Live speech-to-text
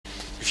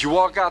If you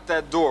walk out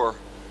that door,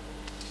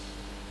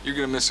 you're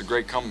gonna miss a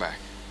great comeback.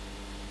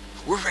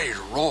 We're ready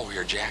to roll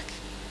here, Jack.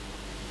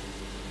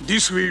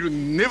 This will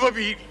never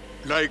be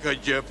like a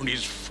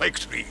Japanese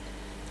factory,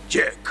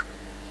 Jack.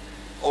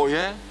 Oh,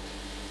 yeah?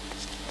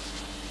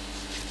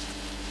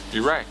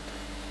 You're right.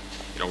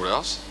 You know what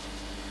else?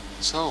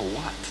 So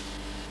what?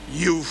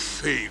 You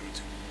failed.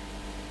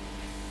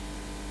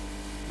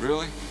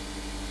 Really?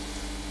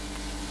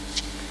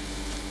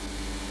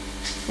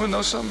 You wanna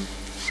know something?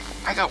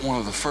 I got one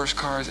of the first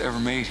cars ever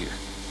made here.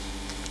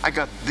 I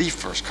got the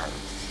first car.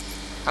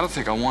 I don't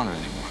think I want it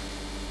anymore.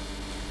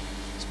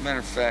 As a matter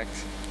of fact,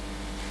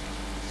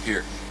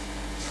 here.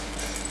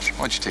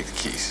 Why don't you take the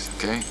keys,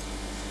 okay?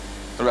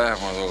 I'd rather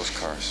have one of those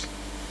cars.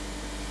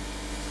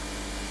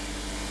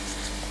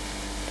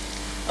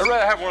 I'd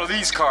rather have one of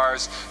these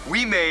cars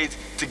we made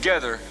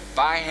together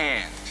by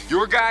hand.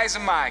 Your guys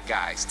and my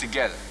guys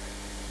together.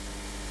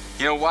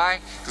 You know why?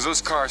 Because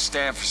those cars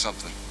stand for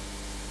something.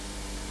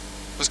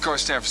 Those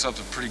cars stand for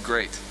something pretty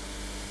great.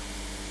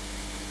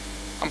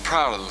 I'm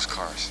proud of those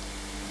cars.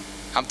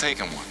 I'm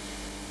taking one.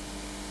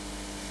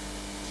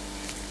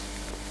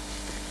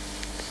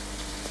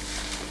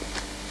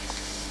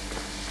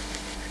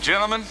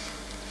 Gentlemen,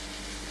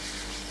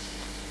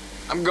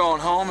 I'm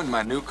going home in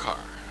my new car.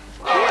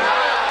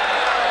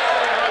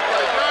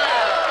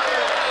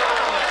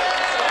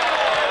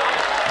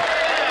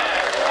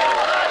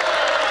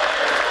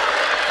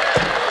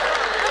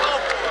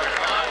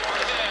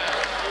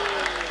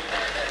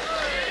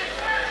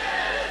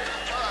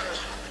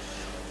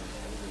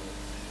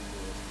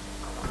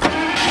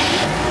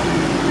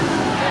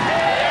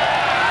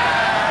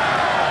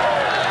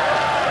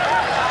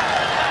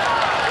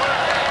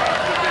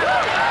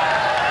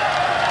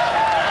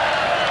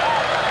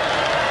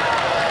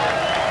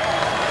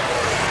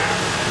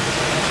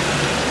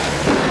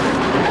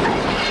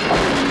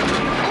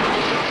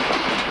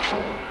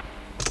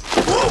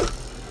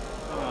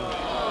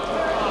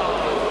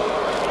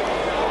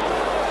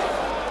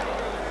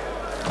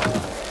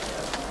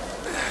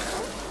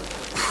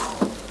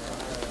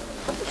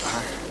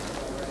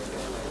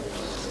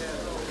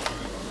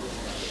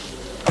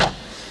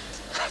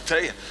 I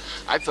tell you,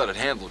 I thought it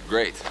handled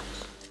great.